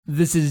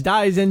This is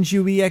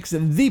Daizenshuu EX,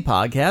 the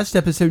podcast,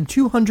 episode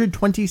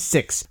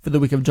 226 for the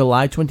week of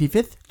July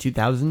 25th,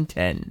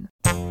 2010.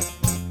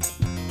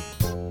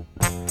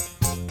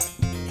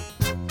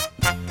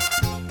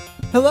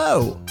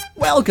 Hello,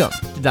 welcome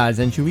to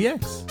Daizenshuu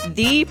EX,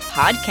 the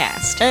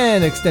podcast,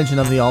 an extension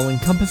of the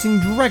all-encompassing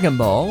Dragon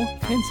Ball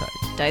fan site.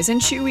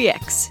 Daizenshuu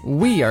EX.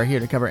 We are here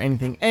to cover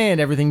anything and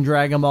everything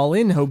Dragon Ball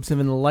in hopes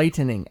of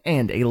enlightening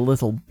and a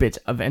little bit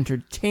of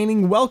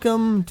entertaining.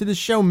 Welcome to the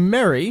show,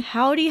 Mary.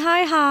 Howdy,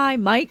 hi,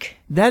 Mike.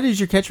 That is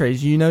your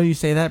catchphrase. You know you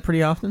say that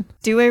pretty often?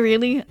 Do I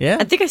really? Yeah.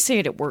 I think I say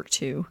it at work,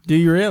 too. Do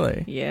you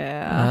really?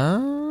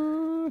 Yeah.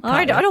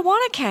 I don't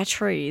want a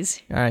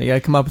catchphrase. All right, you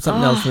gotta come up with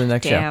something else for the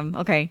next show. Damn,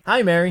 okay.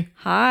 Hi, Mary.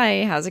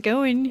 Hi, how's it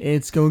going?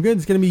 It's going good.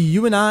 It's gonna be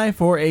you and I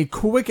for a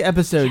quick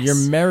episode. Yes.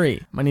 You're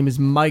Mary. My name is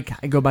Mike.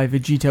 I go by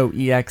Vegito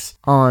EX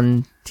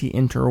on the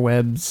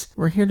interwebs.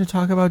 We're here to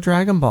talk about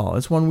Dragon Ball.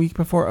 It's 1 week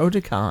before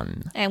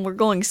Otakon. And we're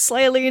going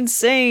slightly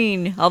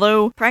insane.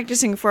 Although,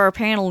 practicing for our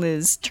panel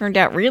has turned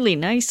out really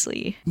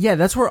nicely. Yeah,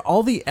 that's where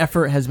all the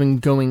effort has been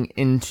going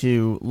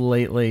into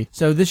lately.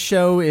 So this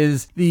show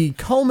is the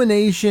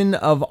culmination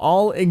of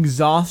all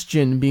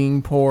exhaustion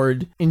being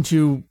poured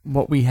into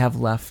what we have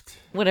left.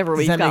 Whatever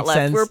we've got left.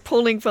 Sense? We're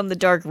pulling from the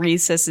dark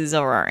recesses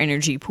of our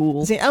energy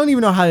pool. See, I don't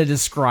even know how to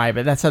describe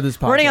it. That's how this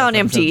podcast running on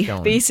empty,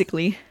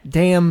 basically.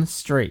 Damn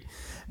straight.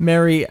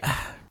 Mary,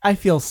 I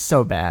feel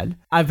so bad.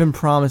 I've been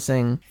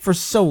promising for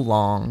so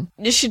long.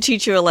 This should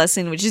teach you a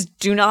lesson, which is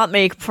do not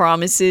make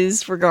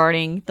promises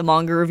regarding the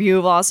manga review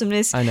of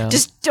Awesomeness. I know.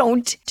 Just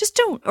don't.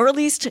 Or at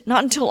least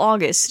not until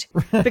August.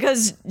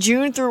 Because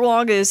June through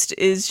August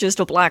is just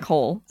a black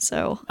hole,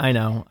 so. I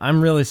know.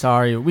 I'm really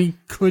sorry. We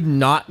could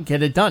not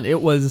get it done.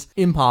 It was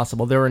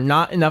impossible. There were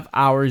not enough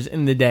hours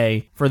in the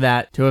day for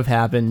that to have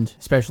happened,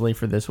 especially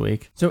for this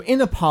week. So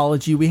in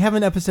apology, we have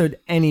an episode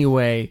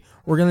anyway.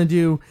 We're going to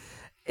do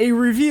a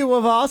review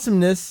of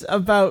Awesomeness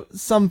about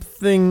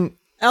something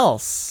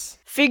else.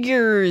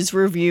 Figures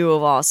review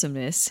of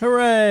Awesomeness.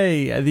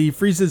 Hooray! The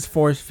Frieza's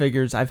Force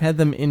figures. I've had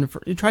them in for...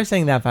 Try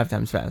saying that 5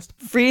 times fast.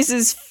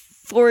 Frieza's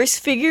Force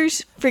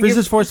figures?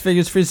 Frieza's Force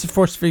figures, Frieza's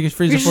Force figures,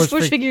 Frieza's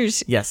Force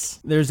figures. Yes.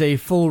 There's a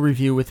full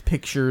review with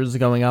pictures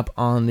going up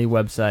on the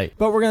website.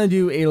 But we're going to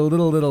do a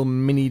little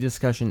mini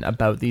discussion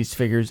about these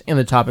figures in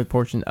the topic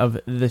portion of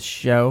this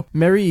show.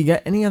 Mary, you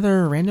got any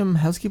other random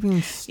housekeeping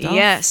stuff?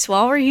 Yes.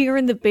 While we're here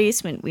in the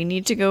basement, we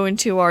need to go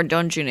into our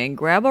dungeon and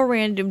grab a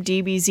random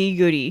DBZ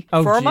goodie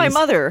for my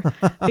mother.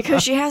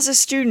 Because she has a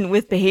student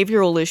with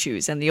behavioral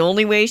issues. And the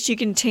only way she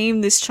can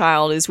tame this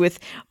child is with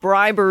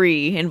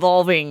bribery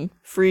involving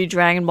free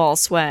Dragon Ball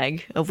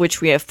swag, of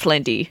which we have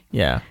plenty.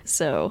 Yeah.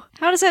 So,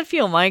 how does that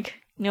feel, Mike?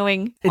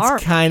 Knowing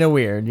it's kind of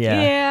weird,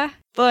 yeah. Yeah.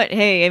 But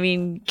hey, I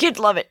mean, kids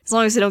love it. As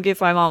long as they don't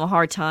give my mom a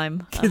hard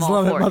time. Kids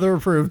love it, mother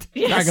approved.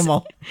 Yes. Dragon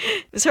Ball.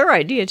 It's her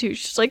idea, too.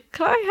 She's like,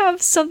 can I have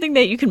something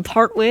that you can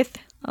part with?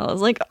 I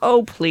was like,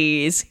 oh,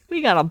 please.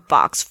 We got a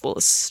box full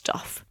of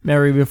stuff.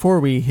 Mary, before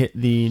we hit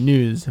the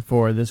news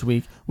for this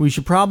week, we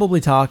should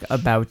probably talk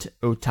about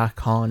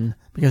Otakon,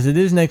 because it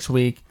is next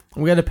week.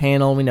 We got a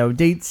panel, we know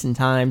dates and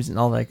times and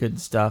all that good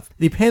stuff.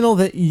 The panel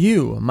that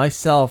you,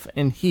 myself,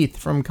 and Heath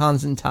from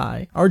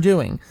Kanzentai are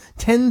doing.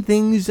 10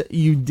 things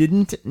you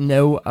didn't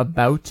know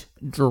about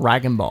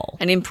Dragon Ball.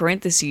 And in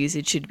parentheses,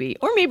 it should be.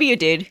 Or maybe you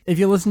did. If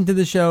you listen to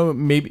the show,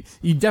 maybe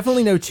you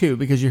definitely know 2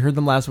 because you heard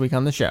them last week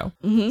on the show.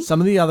 Mm-hmm. Some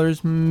of the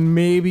others,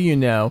 maybe you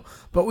know.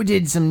 But we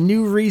did some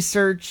new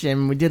research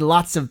and we did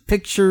lots of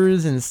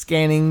pictures and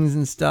scannings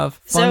and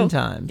stuff. Fun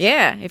times.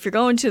 Yeah, if you're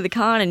going to the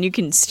con and you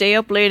can stay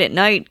up late at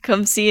night,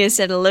 come see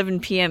us at 11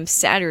 p.m.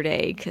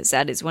 Saturday, because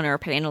that is when our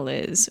panel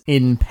is.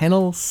 In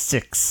panel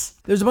 6.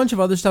 There's a bunch of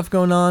other stuff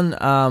going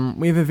on.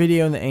 We have a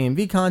video in the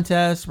AMV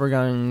contest. We're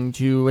going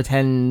to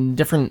attend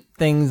different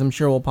things. I'm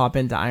sure we'll pop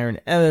into Iron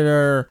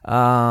Editor.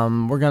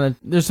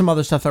 There's some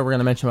other stuff that we're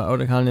gonna mention about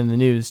Otakon in the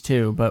news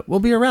too, but we'll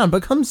be around.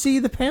 But come see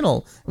the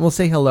panel and we'll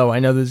say hello. I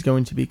know there's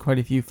going to be quite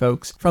a few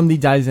folks from the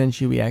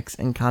Daizenshuu EX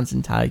and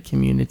Kanzentai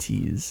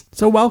communities.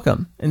 So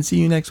welcome and see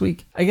you next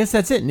week. I guess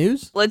that's it.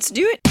 News? Let's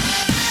do it.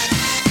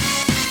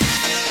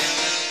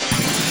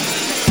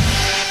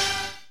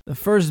 The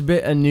first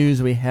bit of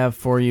news we have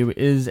for you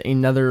is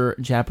another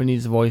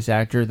Japanese voice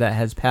actor that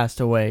has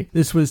passed away.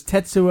 This was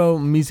Tetsuo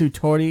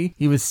Mizutori.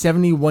 He was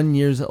 71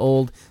 years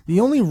old. The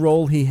only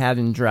role he had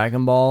in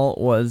Dragon Ball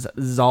was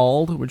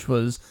Zald, which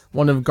was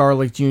one of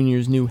Garlic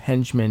Jr.'s new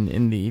henchmen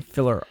in the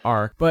filler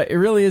arc. But it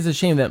really is a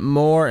shame that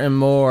more and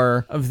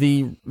more of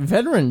the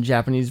veteran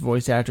Japanese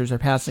voice actors are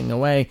passing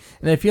away.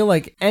 And I feel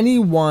like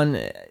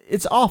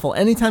it's awful.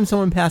 Anytime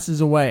someone passes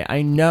away,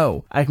 I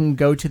know I can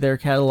go to their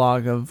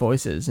catalog of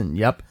voices and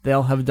yep,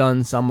 they'll have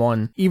done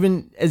someone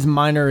even as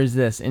minor as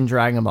this in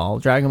Dragon Ball.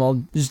 Dragon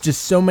Ball, there's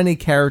just so many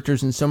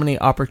characters and so many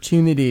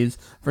opportunities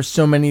for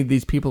so many of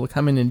these people to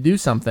come in and do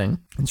something.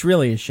 It's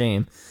really a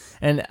shame.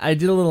 And I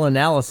did a little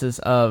analysis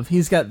of,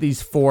 he's got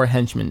these 4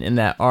 henchmen in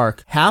that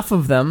arc. Half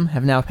of them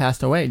have now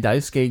passed away.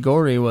 Daisuke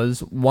Gori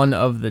was one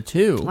of the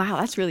 2. Wow,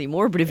 that's really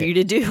morbid of you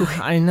to do.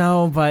 I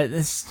know, but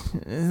it's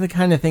the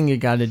kind of thing you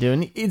gotta do.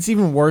 And it's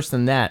even worse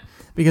than that.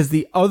 because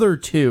the other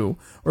two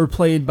were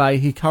played by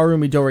Hikaru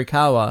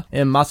Midorikawa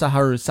and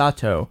Masaharu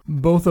Sato,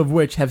 both of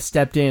which have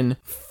stepped in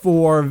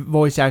for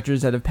voice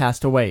actors that have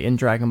passed away in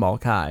Dragon Ball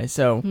Kai.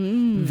 So,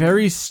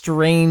 very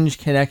strange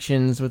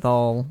connections with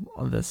all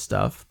of this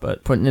stuff,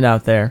 but putting it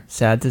out there,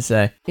 sad to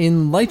say.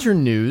 In lighter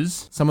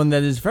news, someone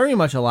that is very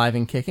much alive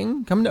and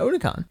kicking, coming to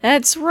Otakon.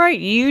 That's right,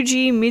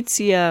 Yuji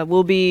Mitsuya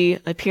will be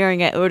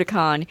appearing at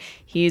Otakon.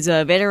 He's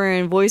a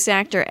veteran voice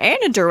actor and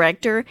a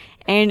director,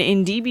 and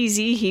in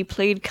DBZ he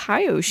played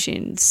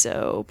Kaioshin,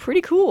 so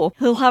pretty cool.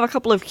 He'll have a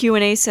couple of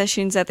Q&A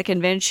sessions at the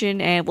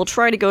convention, and we'll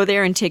try to go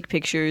there and take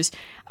pictures.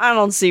 I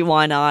don't see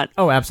why not.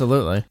 Oh,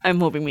 absolutely. I'm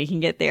hoping we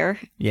can get there.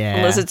 Yeah.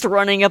 Unless it's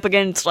running up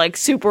against, like,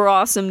 super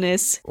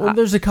awesomeness. Well,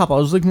 there's a couple. I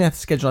was looking at the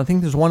schedule. I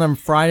think there's one on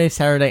Friday,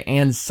 Saturday,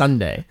 and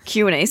Sunday.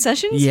 Q&A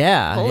sessions?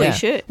 Yeah. Holy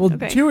shit. Well,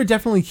 okay. 2 are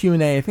definitely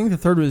Q&A. I think the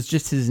third was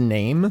just his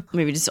name.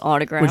 Maybe just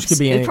autographs. Which could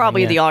be anything,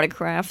 probably yeah. the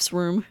autographs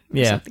room.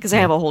 Yeah. Because I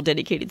have a whole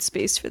dedicated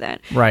space for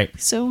that. Right.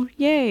 So,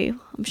 yay.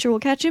 I'm sure we'll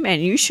catch him,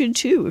 and you should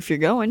too if you're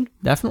going.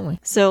 Definitely.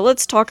 So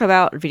let's talk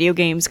about video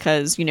games,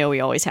 because, you know, we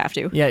always have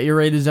to. Yeah, you're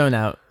ready to zone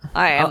out.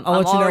 I'm let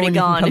you know already when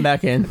gone. You can come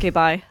back in. Okay,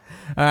 bye.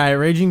 All right,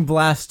 Raging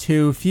Blast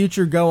 2,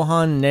 future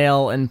Gohan,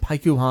 Nail, and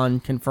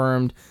Paikuhan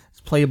confirmed as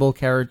playable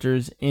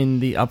characters in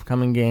the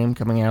upcoming game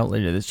coming out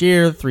later this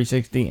year,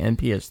 360 and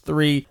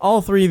PS3.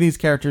 All 3 of these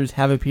characters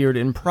have appeared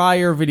in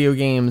prior video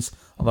games,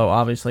 although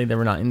obviously they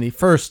were not in the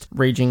first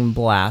Raging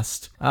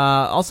Blast.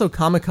 Also,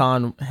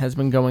 Comic-Con has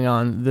been going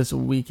on this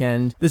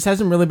weekend. This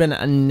hasn't really been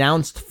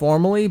announced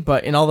formally,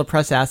 but in all the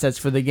press assets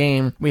for the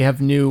game, we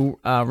have new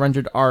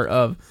rendered art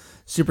of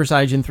Super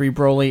Saiyan 3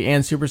 Broly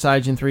and Super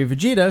Saiyan 3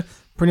 Vegeta,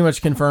 pretty much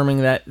confirming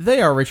that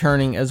they are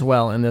returning as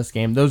well in this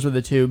game. Those were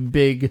the 2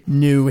 big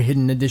new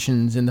hidden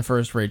additions in the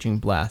first Raging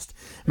Blast.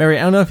 Mary,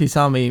 I don't know if you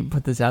saw me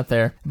put this out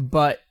there,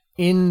 but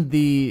in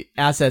the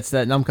assets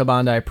that Namco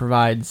Bandai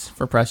provides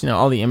for press, you know,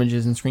 all the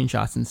images and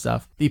screenshots and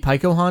stuff, the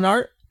Paikuhan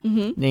art,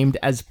 named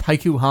as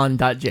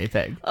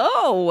Paikuhan.jpg.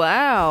 Oh,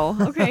 wow.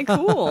 Okay,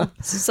 cool.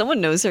 So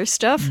someone knows their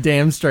stuff.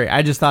 Damn straight.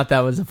 I just thought that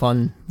was a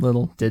fun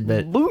little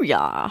tidbit.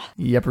 Booyah.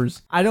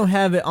 Yepers. I don't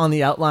have it on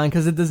the outline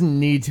because it doesn't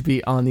need to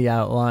be on the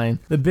outline.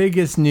 The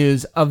biggest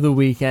news of the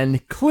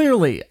weekend,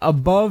 clearly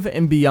above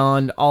and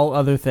beyond all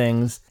other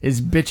things,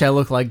 is Bitch I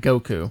Look Like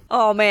Goku.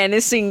 Oh man,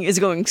 this thing is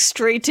going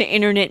straight to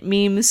internet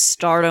meme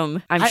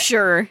stardom, I'm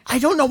sure. I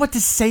don't know what to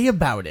say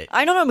about it.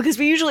 I don't know, because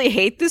we usually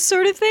hate this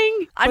sort of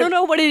thing. I don't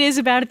know what it is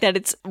about it that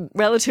it's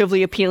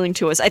relatively appealing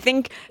to us. I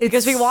think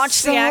because we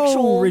watched the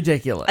actual...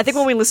 ridiculous. I think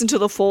when we listened to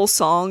the full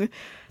song,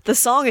 the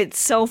song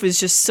itself is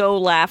just so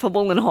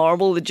laughable and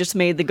horrible, it just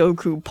made the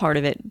Goku part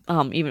of it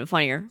even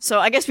funnier.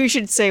 So I guess we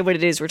should say what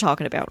it is we're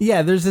talking about.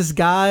 Yeah, there's this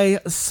guy,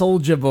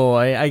 Soulja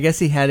Boy. I guess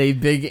he had a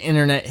big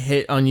internet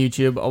hit on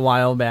YouTube a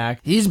while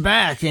back. He's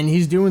back, and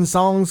he's doing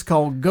songs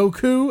called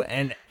Goku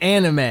and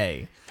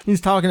Anime. He's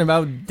talking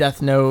about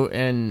Death Note,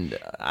 and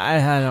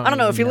I don't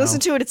know. If you listen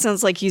to it, it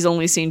sounds like he's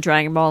only seen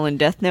Dragon Ball and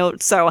Death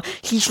Note, so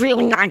he's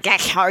really not that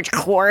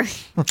hardcore.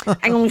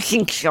 I don't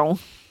think so.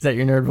 Is that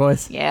your nerd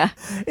voice? Yeah.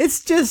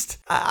 It's just,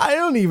 I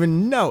don't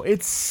even know.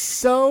 It's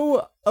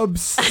so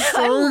absurdly...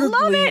 I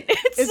love it.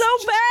 It's so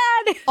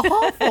bad.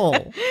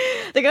 Awful.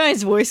 The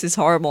guy's voice is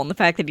horrible, and the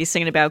fact that he's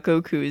singing about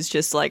Goku is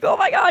just like, oh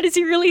my god, is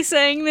he really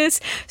saying this?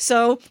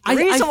 So, the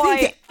reason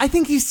why... I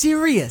think he's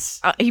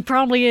serious. He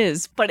probably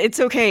is, but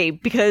it's okay,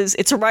 because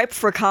it's ripe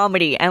for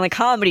comedy, and the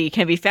comedy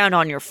can be found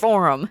on your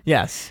forum.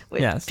 Yes,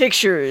 with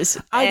pictures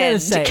I gotta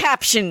and say,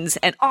 captions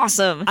and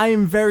awesome. I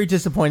am very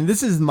disappointed.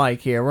 This is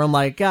Mike here, where I'm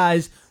like,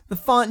 guys... The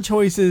font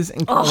choices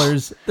and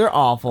colors, they're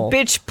awful.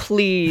 Bitch,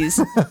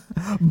 please.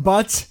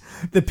 But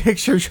the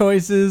picture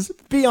choices,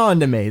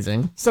 beyond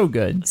amazing. So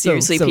good.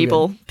 Seriously, so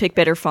people, good. pick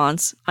better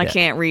fonts. I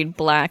can't read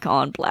black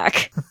on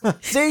black.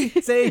 See,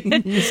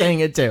 you're saying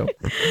it too.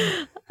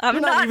 I'm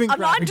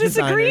not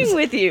disagreeing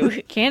with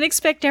you. Can't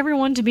expect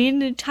everyone to be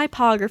into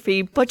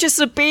typography, but just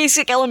the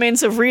basic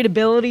elements of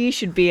readability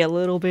should be a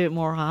little bit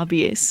more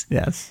obvious.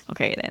 Yes.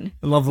 Okay, then.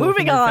 I love the look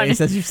on your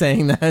face as you're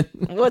saying that.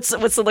 What's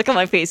the look on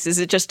my face? Is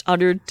it just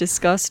utter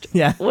disgust?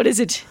 Yeah. What is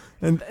it?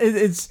 And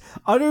it's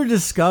utter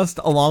disgust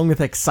along with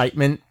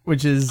excitement,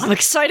 which is... I'm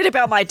excited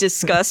about my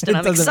disgust, and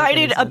I'm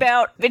excited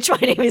about Bitch, my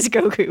name is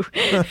Goku.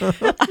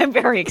 I'm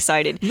very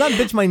excited. Not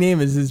Bitch, my name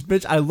is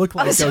Bitch, I look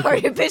like Goku. I'm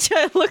sorry, Bitch,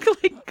 I look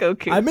like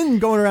Goku. I've been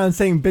going around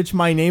saying Bitch,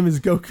 my name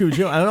is Goku,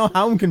 too. I don't know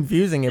how I'm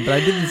confusing it, but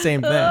I did the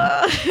same thing.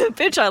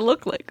 Bitch, I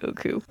look like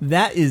Goku.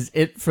 That is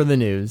it for the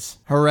news.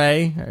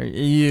 Hooray. Are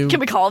you...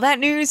 Can we call that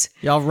news?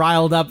 Y'all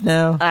riled up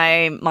now?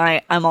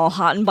 I'm all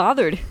hot and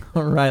bothered.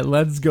 All right,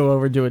 let's go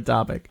over to a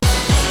topic.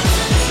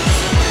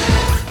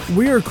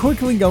 We are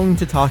quickly going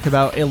to talk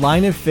about a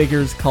line of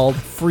figures called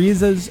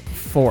Frieza's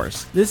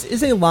Force. This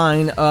is a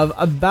line of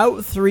about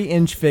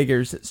 3-inch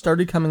figures that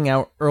started coming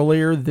out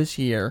earlier this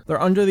year.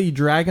 They're under the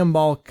Dragon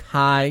Ball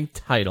Kai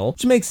title,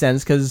 which makes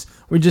sense because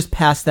we just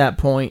passed that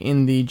point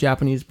in the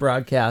Japanese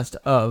broadcast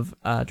of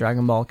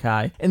Dragon Ball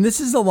Kai. And this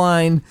is a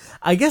line,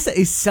 I guess,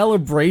 a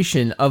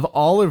celebration of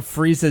all of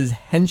Frieza's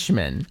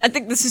henchmen. I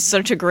think this is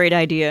such a great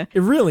idea.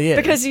 It really is.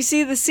 Because you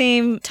see the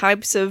same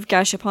types of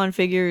Gashapon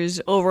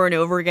figures over and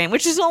over again,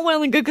 which is all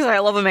well and good because I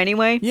love them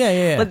anyway.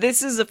 Yeah. But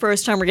this is the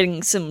first time we're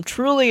getting some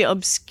truly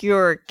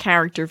obscure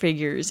character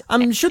figures.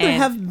 I'm sure there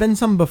have been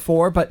some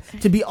before, but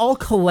to be all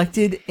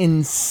collected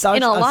in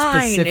such a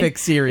specific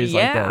series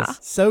like this.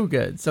 So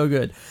good, so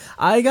good.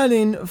 I got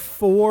in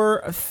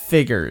 4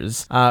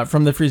 figures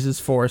from the Frieza's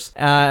Force.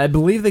 I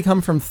believe they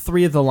come from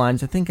 3 of the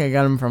lines. I think I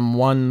got them from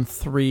 1,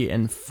 3,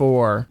 and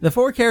 4. The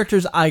 4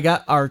 characters I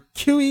got are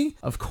Cui,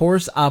 of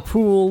course,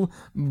 Apul,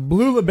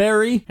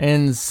 Blueberry,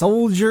 and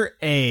Soldier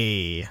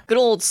A. Good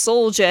old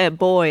Soldier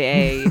Boy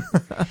A.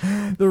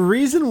 The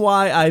reason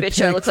why I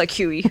Bitch, I look like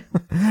Huey.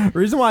 The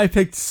reason why I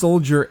picked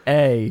Soldier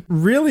A,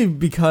 really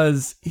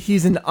because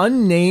he's an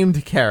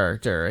unnamed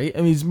character. I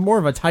mean, he's more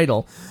of a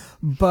title.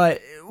 But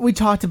we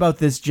talked about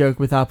this joke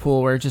with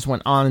Apul where it just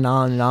went on and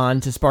on and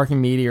on to Sparking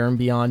Meteor and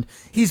beyond.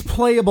 He's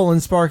playable in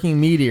Sparking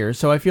Meteor,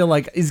 so I feel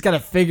like he's got a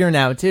figure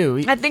now,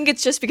 too. I think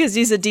it's just because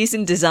he's a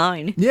decent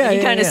design. Yeah,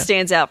 he kind of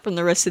stands out from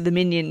the rest of the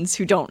minions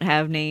who don't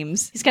have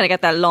names. He's kind of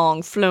got that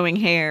long, flowing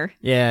hair.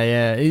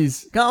 Yeah.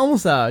 He's got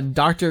almost a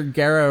Dr.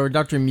 Garo or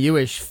Dr.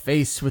 Mew-ish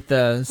face with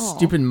the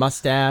stupid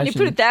mustache. You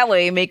put it that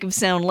way, make him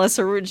sound less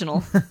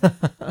original.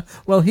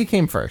 Well, he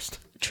came first.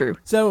 True.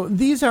 So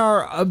these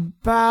are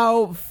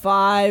about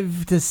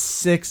 $5 to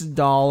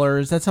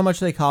 $6. That's how much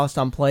they cost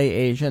on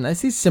PlayAsia. I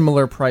see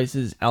similar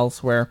prices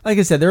elsewhere. Like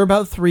I said, they're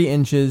about 3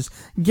 inches,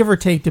 give or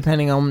take,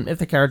 depending on if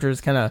the character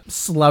is kind of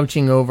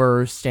slouching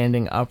over or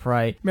standing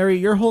upright. Mary,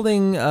 you're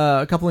holding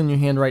a couple in your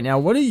hand right now.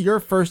 What are your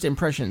first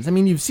impressions? I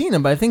mean, you've seen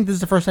them, but I think this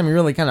is the first time you're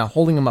really kind of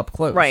holding them up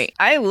close. Right.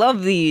 I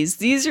love these.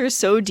 These are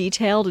so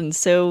detailed and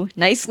so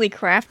nicely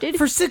crafted.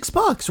 For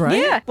 $6, right?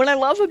 Yeah. What I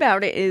love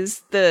about it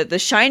is the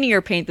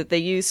shinier paint that they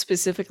use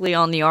specifically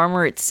on the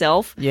armor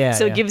itself.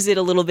 So it gives it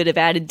a little bit of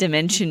added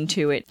dimension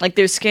to it. Like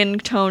their skin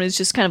tone is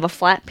just kind of a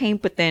flat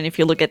paint, but then if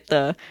you look at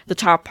the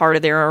top part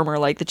of their armor,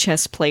 like the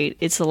chest plate,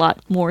 it's a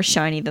lot more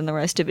shiny than the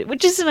rest of it,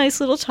 which is a nice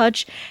little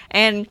touch.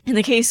 And in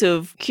the case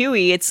of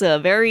Cui, it's a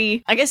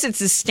very, I guess it's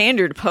a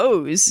standard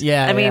pose.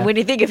 I mean, when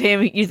you think of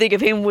him, you think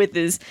of him with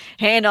his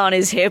hand on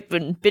his hip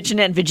and bitching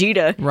at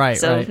Vegeta. Right.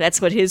 So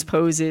that's what his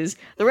pose is.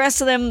 The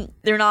rest of them,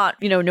 they're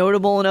not,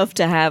 notable enough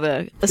to have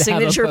a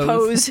signature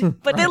pose,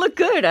 but they look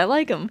good. I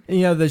like them.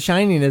 The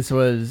shininess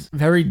was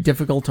very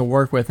difficult to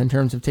work with in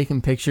terms of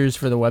taking pictures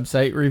for the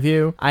website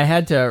review. I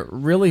had to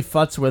really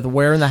futz with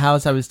where in the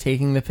house I was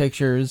taking the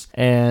pictures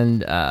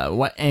and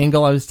what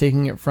angle I was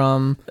taking it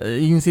from.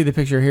 You can see the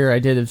picture here I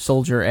did of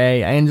Soldier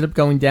A. I ended up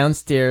going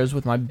downstairs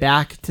with my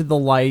back to the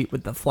light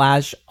with the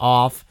flash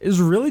off. It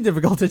was really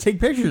difficult to take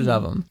pictures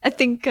of them. I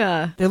think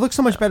they look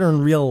so much better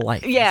in real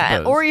life.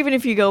 Yeah, or even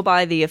if you go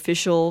by the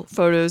official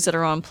photos that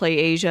are on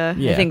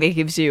PlayAsia, I think that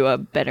gives you a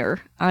better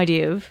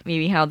idea of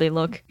maybe how they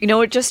look.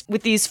 Just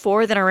with these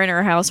 4 that are in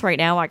our house right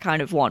now, I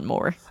kind of want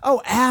more.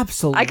 Oh,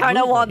 absolutely. I kind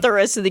of want the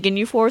rest of the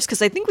Ginyu Force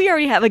because I think we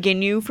already have a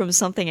Ginyu from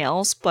something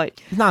else,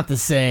 but it's not the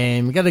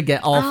same. You got to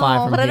get all 5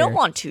 from but here. I don't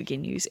want 2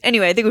 Ginyus.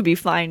 Anyway, I think it would be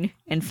fun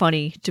and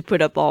funny to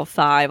put up all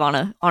 5 on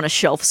a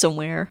shelf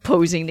somewhere,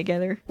 posing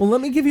together. Well,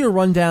 let me give you a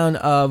rundown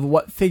of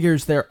what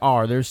figures there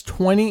are. There's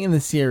 20 in the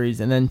series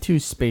and then 2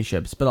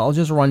 spaceships, but I'll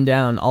just run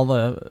down all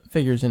the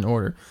figures in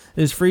order.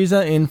 There's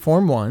Frieza in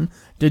Form 1,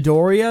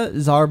 Dodoria,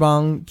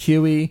 Zarbon,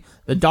 Cui,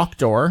 the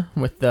Doctor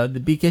with the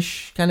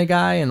beakish kind of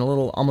guy and a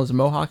little almost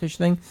mohawkish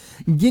thing,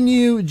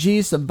 Ginyu,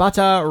 Jis,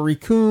 Bata,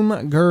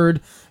 Rikum,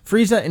 Gerd,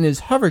 Frieza in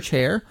his hover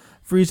chair,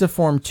 Frieza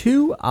Form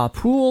 2,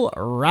 Apul,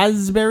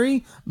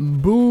 Raspberry,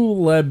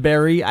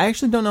 Bullberry. I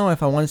actually don't know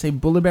if I want to say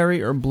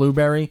Bullberry or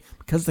Blueberry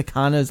because the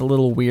kana is a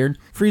little weird.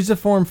 Frieza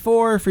Form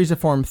 4, Frieza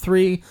Form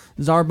 3,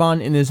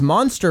 Zarbon in his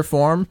monster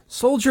form,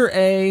 Soldier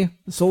A,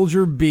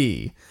 Soldier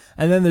B.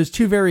 And then there's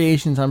 2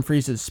 variations on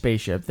Frieza's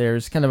spaceship.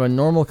 There's kind of a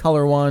normal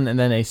color one and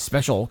then a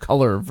special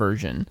color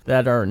version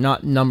that are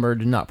not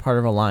numbered, not part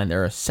of a line.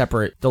 They're a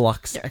separate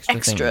deluxe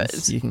extras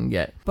things you can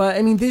get. But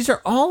I mean, these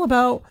are all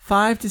about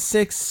 5 to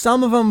 6.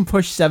 Some of them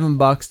push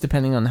 $7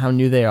 depending on how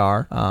new they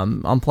are,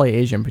 on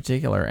PlayAsia in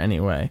particular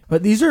anyway.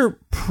 But these are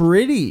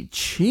pretty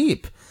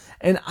cheap.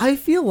 And I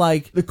feel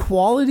like the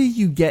quality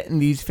you get in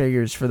these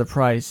figures for the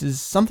price is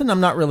something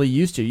I'm not really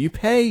used to. You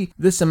pay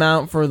this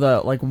amount for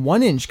the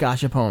 1-inch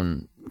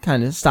Gashapon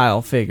kind of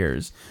style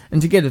figures.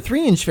 And to get a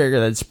 3-inch figure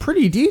that's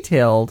pretty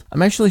detailed,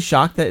 I'm actually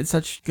shocked that it's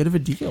such good of a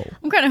deal.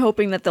 I'm kind of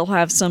hoping that they'll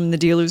have some in the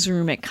dealer's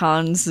room at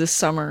cons this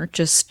summer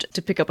just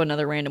to pick up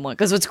another random one.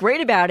 Because what's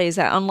great about it is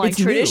that unlike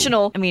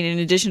traditional, in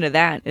addition to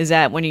that, is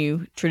that when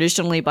you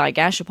traditionally buy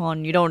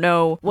Gashapon, you don't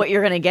know what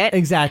you're going to get.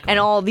 Exactly. And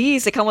all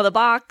these, they come with a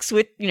box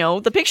with,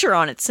 the picture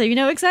on it. So you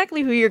know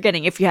exactly who you're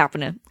getting if you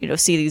happen to,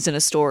 see these in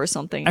a store or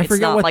something. It's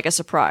not like a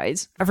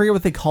surprise. I forget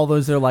what they call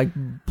those. They're like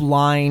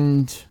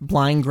blind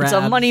grabs. It's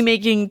a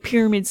money-making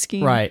pyramid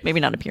scheme. Right. Maybe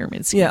not a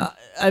pyramid scheme. Yeah,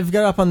 I've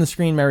got up on the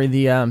screen, Mary,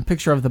 the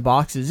picture of the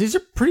boxes. These are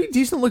pretty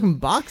decent-looking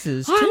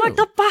boxes, too. I like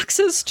the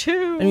boxes,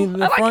 too.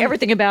 I like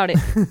everything about it.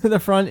 The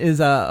front is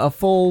a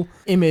full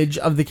image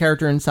of the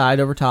character inside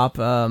over top,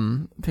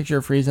 picture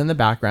of Frieza in the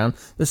background.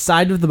 The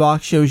side of the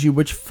box shows you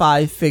which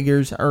 5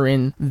 figures are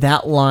in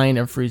that line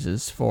of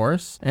Frieza's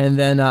force. And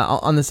then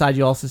on the side,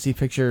 you also see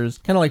pictures,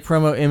 kind of like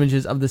promo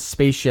images of the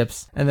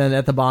spaceships. And then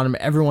at the bottom,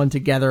 everyone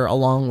together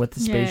along with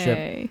the spaceship.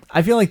 Yay.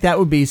 I feel like that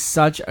would be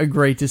such a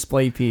great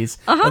display piece.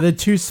 Of the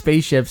 2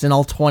 spaceships and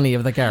all 20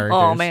 of the characters.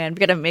 Oh, man. We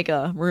got to make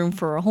a room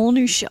for a whole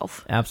new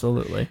shelf.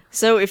 Absolutely.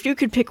 So if you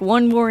could pick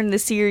one more in the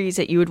series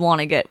that you would want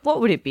to get, what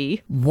would it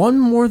be? One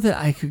more that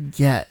I could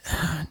get.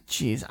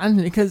 Jeez.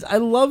 Because I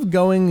love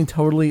going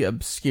totally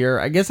obscure.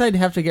 I guess I'd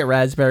have to get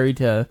Raspberry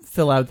to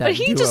fill out that. But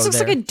he just looks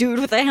like a dude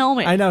with a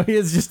helmet. I know, he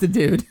is just a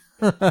dude.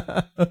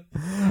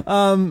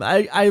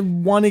 I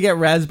want to get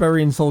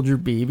Raspberry and Soldier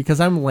B because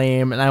I'm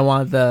lame and I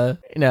want the,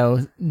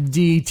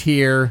 D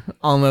tier,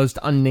 almost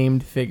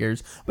unnamed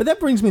figures. But that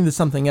brings me to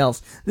something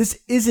else. This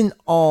isn't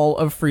all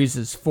of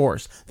Frieza's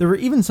force. There were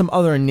even some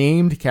other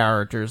named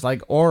characters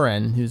like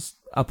Oren, who's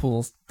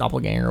Apu's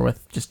doppelganger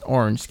with just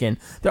orange skin.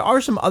 There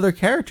are some other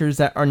characters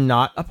that are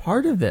not a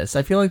part of this.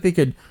 I feel like they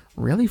could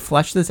really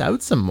flesh this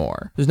out some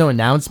more. There's no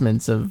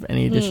announcements of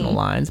any additional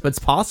lines, but it's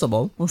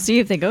possible. We'll see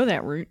if they go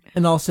that route.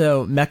 And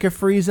also Mecha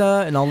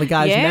Frieza and all the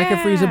guys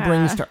Mecha Frieza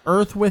brings to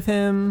Earth with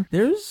him.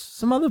 There's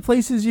some other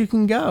places you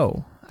can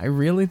go. I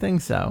really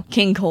think so.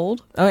 King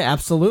Cold? Oh,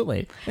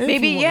 maybe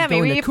Maybe if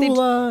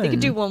they could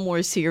do one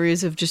more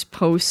series of just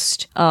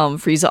post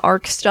Frieza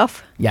arc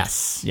stuff.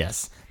 Yes.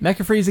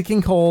 Mecha Frieza,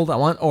 King Cold, I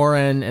want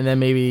Oren, and then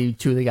maybe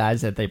 2 of the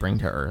guys that they bring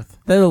to Earth.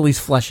 That'll at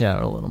least flesh it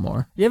out a little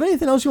more. Do you have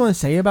anything else you want to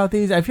say about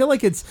these? I feel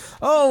like it's,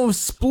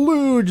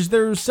 splooge,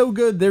 they're so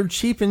good, they're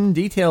cheap and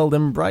detailed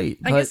and bright.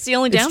 I guess the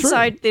only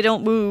downside, they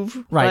don't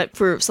move. Right. But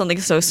for something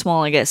so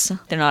small, I guess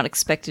they're not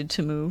expected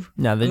to move.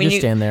 No, they just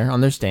stand there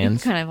on their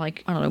stands. Kind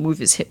of move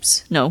his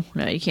hips. No,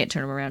 you can't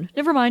turn him around.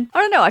 Never mind.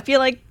 I don't know, I feel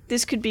like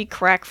this could be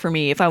crack for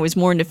me. If I was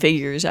more into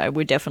figures, I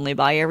would definitely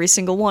buy every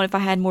single one if I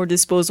had more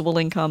disposable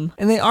income.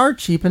 And they are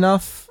cheap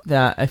enough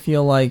that I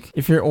feel like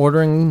if you're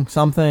ordering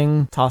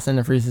something, toss in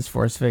a Frieza's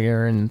Force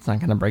figure and it's not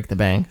going to break the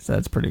bank. So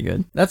that's pretty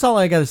good. That's all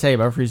I got to say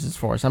about Frieza's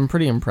Force. I'm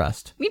pretty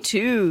impressed. Me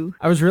too.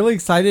 I was really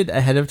excited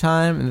ahead of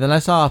time, and then I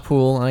saw a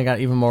pool and I got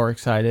even more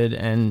excited,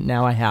 and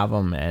now I have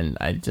them, and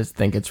I just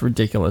think it's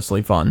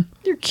ridiculously fun.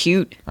 They're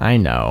cute. I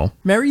know.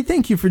 Mary,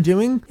 thank you for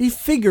doing a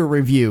figure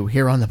review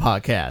here on the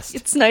podcast.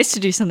 It's nice to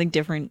do something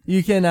different.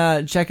 You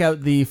can check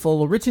out the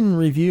full written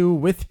review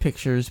with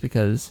pictures,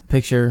 because a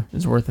picture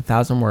is worth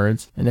 1,000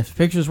 words. And if a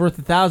picture is worth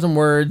 1,000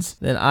 words,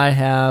 then I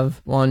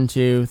have 1,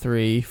 2,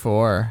 3,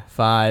 4,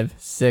 5,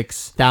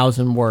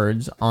 6,000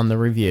 words on the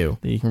review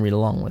that you can read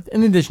along with.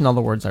 In addition to all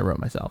the words I wrote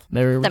myself.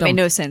 Mary, that made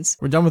no sense.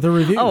 We're done with the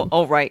review.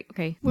 Oh, right.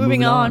 Okay.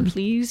 Moving on,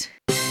 please.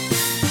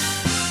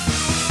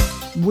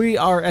 We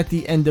are at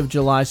the end of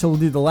July, so we'll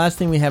do the last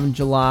thing we have in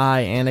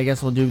July, and I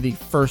guess we'll do the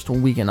first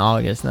week in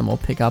August, and then we'll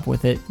pick up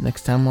with it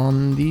next time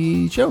on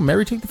the show.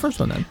 Mary, take the first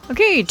one then.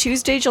 Okay,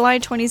 Tuesday, July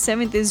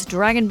 27th is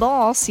Dragon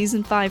Ball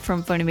Season 5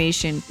 from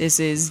Funimation. This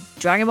is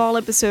Dragon Ball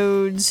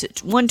episodes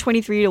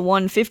 123 to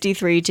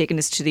 153, taking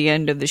us to the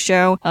end of the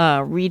show.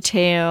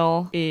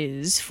 Retail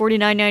is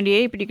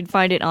 $49.98, but you can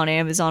find it on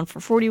Amazon for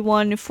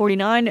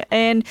 $41.49,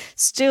 and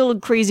still a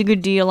crazy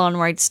good deal on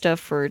Right Stuff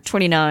for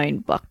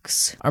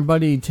 $29. Our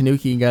buddy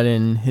Tanuki got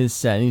in his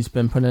set, and he's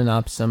been putting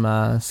up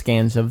some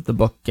scans of the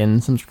book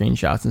and some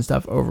screenshots and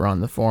stuff over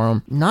on the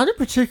forum. Not a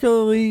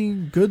particularly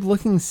good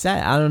looking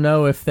set. I don't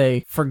know if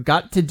they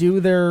forgot to do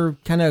their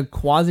kind of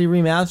quasi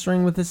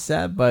remastering with this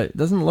set, but it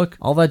doesn't look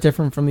all that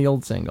different from the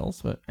old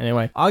singles. But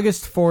anyway,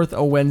 August 4th,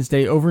 a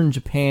Wednesday, over in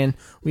Japan,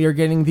 we are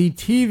getting the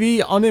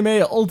TV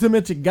Anime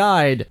Ultimate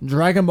Guide,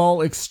 Dragon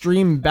Ball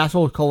Extreme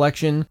Battle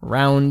Collection,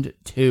 Round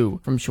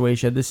 2 from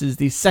Shueisha. This is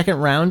the second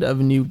round of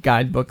new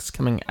guidebooks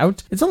coming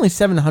out. It's only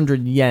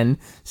 700 yen.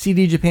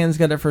 CD Japan's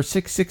got it for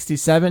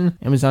 667.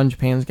 Amazon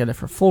Japan's got it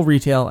for full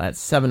retail at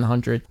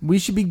 700. We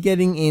should be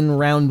getting in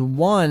round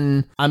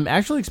 1. I'm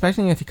actually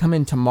expecting it to come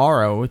in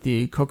tomorrow with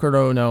the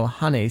Kokoro no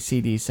Hane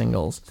CD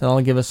singles. So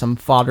that'll give us some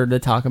fodder to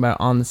talk about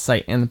on the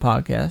site and the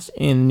podcast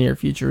in the near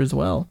future as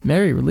well.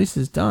 Mary, release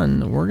is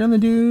done. We're gonna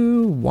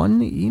do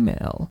one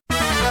email.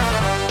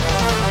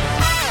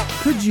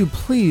 Could you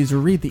please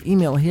read the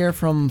email here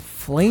from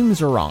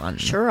flames are on.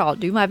 Sure, I'll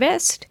do my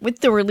best. With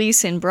the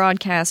release and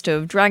broadcast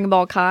of Dragon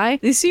Ball Kai,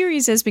 the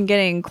series has been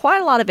getting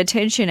quite a lot of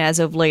attention as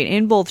of late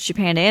in both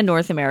Japan and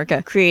North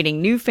America,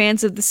 creating new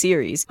fans of the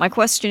series. My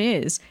question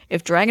is,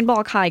 if Dragon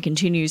Ball Kai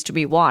continues to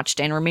be watched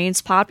and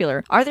remains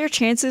popular, are there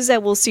chances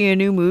that we'll see a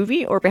new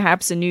movie or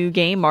perhaps a new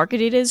game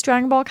marketed as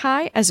Dragon Ball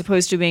Kai as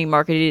opposed to being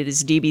marketed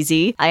as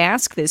DBZ? I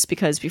ask this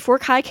because before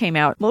Kai came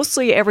out,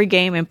 mostly every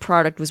game and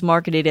product was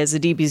marketed as a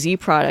DBZ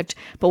product,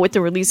 but with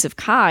the release of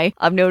Kai,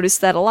 I've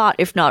noticed that a lot,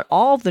 if not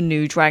all of the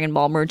new Dragon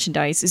Ball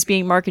merchandise is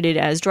being marketed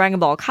as Dragon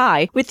Ball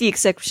Kai, with the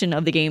exception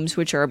of the games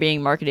which are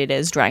being marketed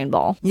as Dragon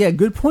Ball. Yeah,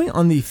 good point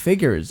on the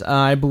figures.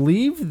 I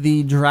believe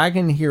the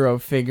Dragon Hero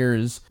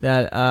figures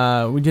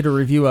that we did a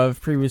review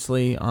of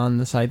previously on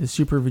the site, the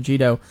Super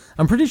Vegito,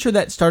 I'm pretty sure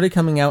that started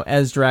coming out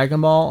as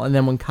Dragon Ball, and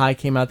then when Kai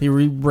came out, they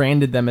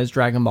rebranded them as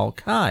Dragon Ball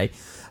Kai.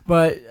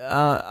 But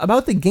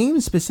about the game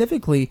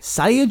specifically,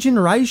 Saiyajin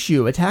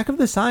Raishu, Attack of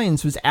the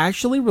Saiyans, was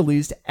actually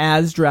released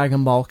as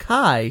Dragon Ball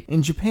Kai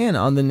in Japan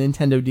on the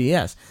Nintendo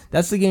DS.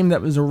 That's the game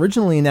that was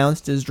originally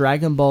announced as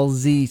Dragon Ball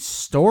Z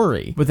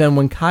Story. But then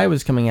when Kai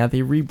was coming out,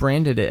 they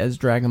rebranded it as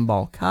Dragon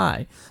Ball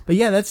Kai. But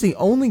yeah, that's the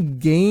only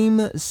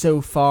game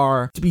so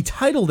far to be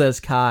titled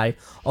as Kai,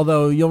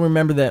 although you'll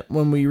remember that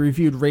when we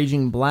reviewed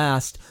Raging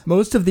Blast,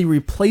 most of the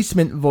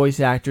replacement voice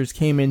actors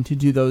came in to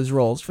do those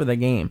roles for the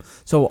game.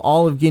 So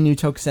all of Ginyu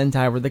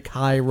Tokusentai were the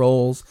Kai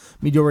roles,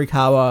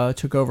 Midorikawa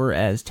took over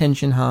as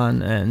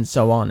Tenshinhan, and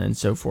so on and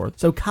so forth.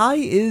 So Kai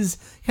is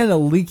kind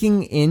of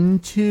leaking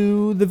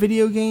into the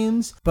video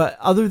games, but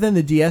other than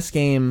the DS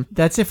game,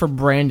 that's it for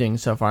branding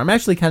so far. I'm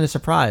actually kind of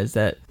surprised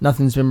that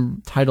nothing's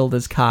been titled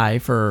as Kai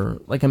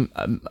for like a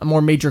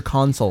more major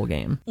console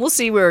game. We'll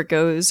see where it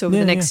goes over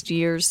the next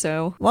year or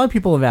so. A lot of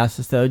people have asked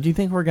us though, do you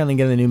think we're going to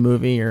get a new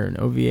movie or an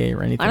OVA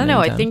or anything? I don't know.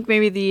 I think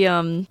maybe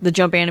the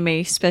Jump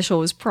Anime special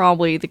was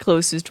probably the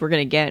closest we're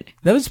going to get.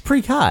 That was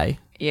pre-Kai.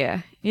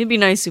 Yeah. It'd be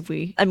nice if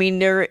I mean,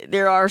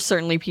 there are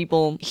certainly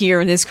people here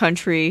in this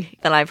country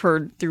that I've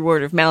heard through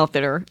word of mouth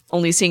that are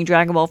only seeing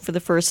Dragon Ball for the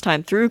first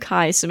time through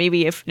Kai, so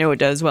maybe if Noah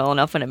does well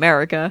enough in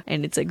America,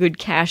 and it's a good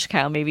cash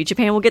cow, maybe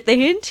Japan will get the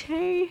hint,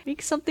 hey,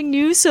 make something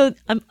new so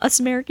us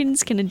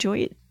Americans can enjoy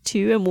it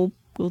too, and we'll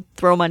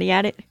throw money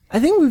at it. I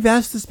think we've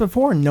asked this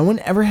before, and no one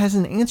ever has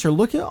an answer.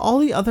 Look at all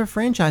the other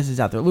franchises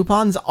out there.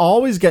 Lupin's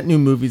always got new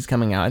movies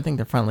coming out. I think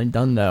they're finally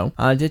done, though.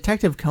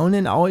 Detective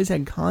Conan always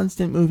had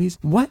constant movies.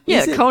 What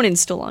is it?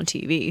 Conan's still on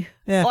TV.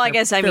 Yeah, well, I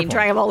guess,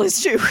 Dragon Ball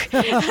is too.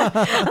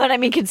 But I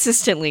mean,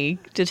 consistently,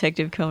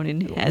 Detective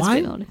Conan has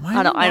been on.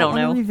 I don't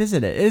know.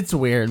 Revisit it. It's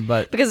weird,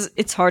 but... Because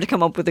it's hard to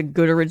come up with a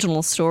good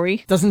original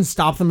story. Doesn't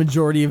stop the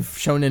majority of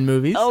shonen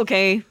movies.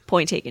 Okay,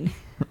 point taken.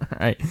 All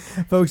right.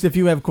 Folks, if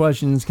you have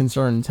questions,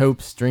 concerns,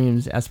 hopes,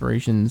 dreams,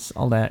 aspirations,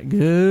 all that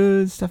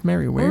good stuff,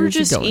 Mary, where is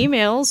it going? Or just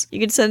emails. You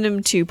can send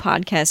them to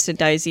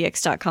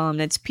podcast@daizx.com.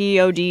 That's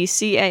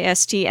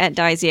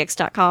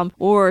podcast@daizx.com.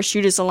 Or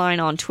shoot us a line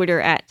on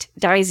Twitter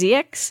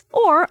 @daizx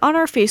or on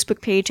our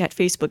Facebook page at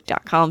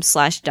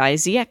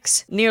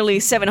facebook.com/daizx. Nearly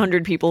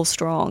 700 people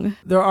strong.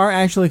 There are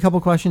actually a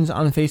couple questions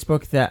on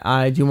Facebook that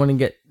I do want to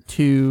get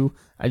to.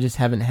 I just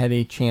haven't had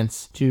a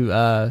chance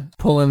to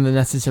pull in the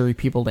necessary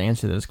people to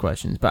answer those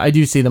questions. But I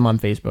do see them on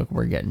Facebook.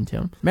 We're getting to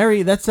them.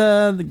 Mary, that's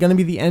going to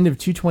be the end of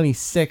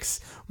 226.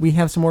 We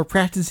have some more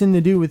practicing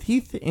to do with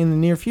Heath in the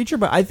near future,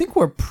 but I think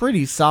we're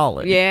pretty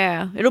solid.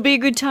 Yeah, it'll be a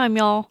good time,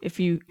 y'all, if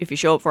you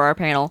show up for our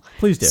panel.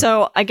 Please do.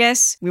 So I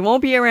guess we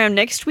won't be around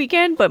next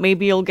weekend, but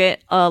maybe you'll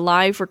get a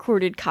live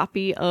recorded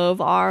copy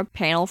of our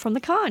panel from the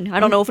con.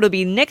 I don't know if it'll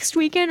be next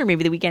weekend or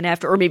maybe the weekend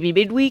after or maybe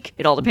midweek.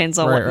 It all depends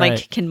on what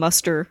Mike can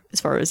muster as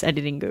far as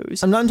editing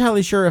goes. I'm not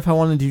entirely sure if I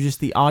want to do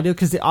just the audio,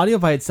 because the audio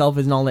by itself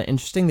isn't all that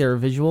interesting. There are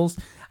visuals.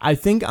 I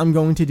think I'm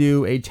going to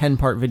do a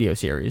 10-part video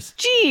series.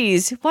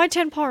 Jeez, why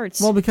 10 parts?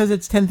 Well, because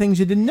it's 10 things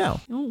you didn't know.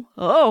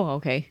 Oh,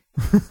 okay.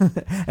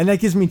 And that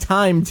gives me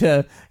time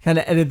to kind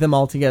of edit them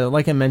all together.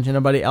 Like I mentioned,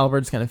 our buddy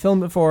Albert's going to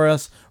film it for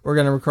us. We're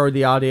going to record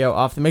the audio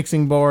off the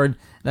mixing board,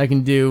 and I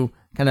can do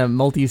kind of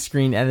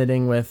multi-screen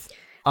editing with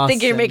I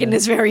think you're making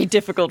this very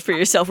difficult for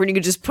yourself when you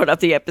could just put up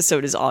the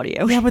episode as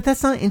audio. Yeah, but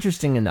that's not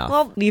interesting enough.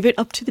 Well, leave it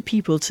up to the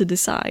people to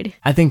decide.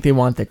 I think they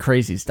want the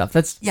crazy stuff.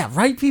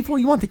 Right, people?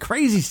 You want the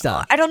crazy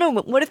stuff. I don't know.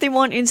 What if they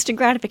want instant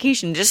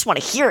gratification? Just want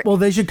to hear it. Well,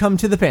 they should come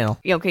to the panel.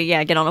 Yeah, okay,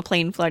 get on a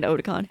plane, fly to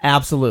Otakon.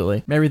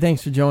 Absolutely. Mary,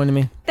 thanks for joining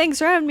me. Thanks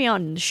for having me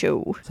on the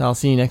show. So I'll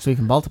see you next week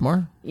in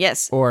Baltimore.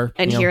 Yes. Or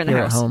here in the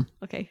house. At home.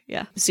 Okay,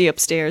 yeah. See you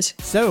upstairs.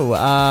 So,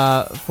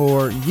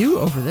 for you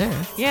over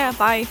there. Yeah,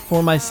 bye.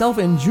 For myself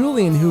and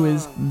Julian, who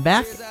is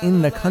back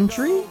in the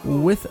country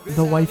with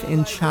the wife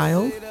and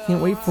child.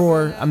 Can't wait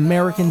for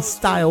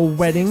American-style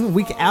wedding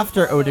week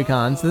after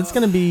Otakon. So that's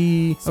going to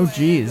be... Oh,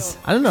 geez.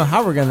 I don't know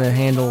how we're going to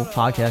handle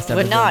podcast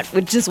episodes. But not,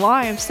 which is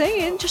why I'm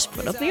saying just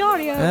put up the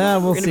audio.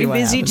 We're going to be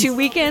busy 2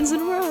 weekends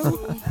in a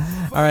row.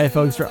 All right,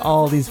 folks, for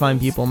all these fine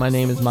people, my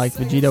name is Mike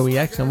Vegito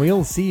EX, and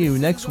we'll see you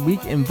next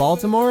week in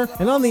Baltimore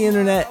and on the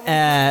internet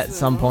at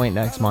some point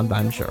next month,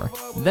 I'm sure.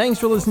 Thanks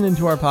for listening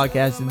to our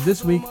podcast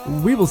this week.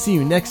 We will see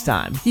you next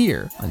time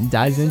here on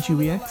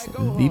Daizenshuu EX,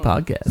 the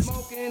podcast.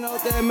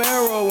 up that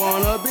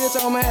marijuana, bitch,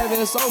 I'm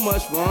having so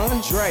much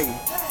fun. Dre,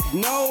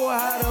 know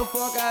how the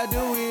fuck I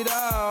do it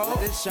all.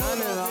 It's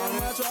shining on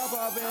my trap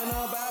up and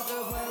I'm about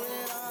to